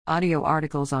Audio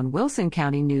articles on Wilson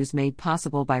County News made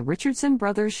possible by Richardson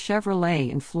Brothers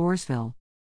Chevrolet in Floresville.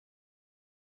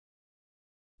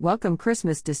 Welcome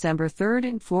Christmas December 3rd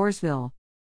in Floresville.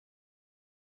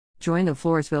 Join the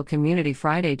Floresville community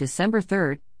Friday, December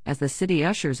 3rd, as the city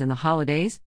ushers in the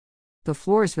holidays. The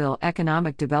Floresville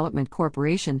Economic Development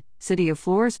Corporation, City of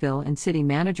Floresville and City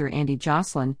Manager Andy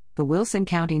Jocelyn, the Wilson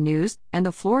County News, and the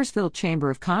Floresville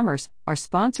Chamber of Commerce are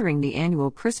sponsoring the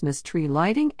annual Christmas tree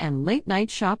lighting and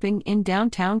late-night shopping in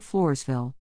downtown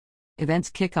Floresville. Events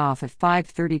kick off at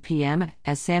 5:30 p.m.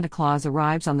 as Santa Claus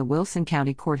arrives on the Wilson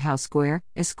County Courthouse Square,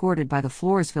 escorted by the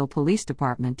Floresville Police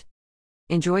Department.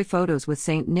 Enjoy photos with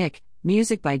St. Nick,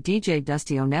 music by DJ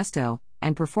Dusty Onesto,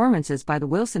 and performances by the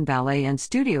Wilson Ballet and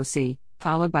Studio C,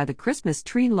 followed by the Christmas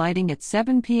tree lighting at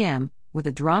 7 p.m., with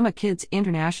a Drama Kids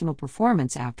International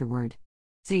performance afterward.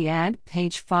 See ad,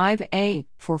 page 5A,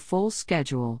 for full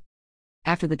schedule.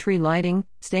 After the tree lighting,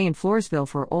 stay in Floresville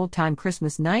for old-time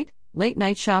Christmas night,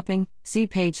 late-night shopping, see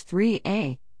page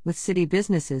 3A, with city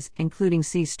businesses including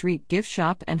C Street Gift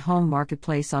Shop and Home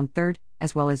Marketplace on 3rd,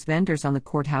 as well as vendors on the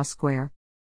Courthouse Square.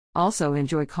 Also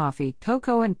enjoy coffee,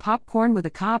 cocoa and popcorn with a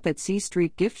cop at C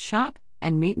Street Gift Shop,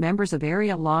 and meet members of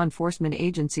area law enforcement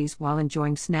agencies while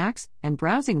enjoying snacks and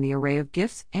browsing the array of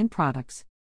gifts and products.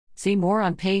 See more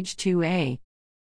on page 2A.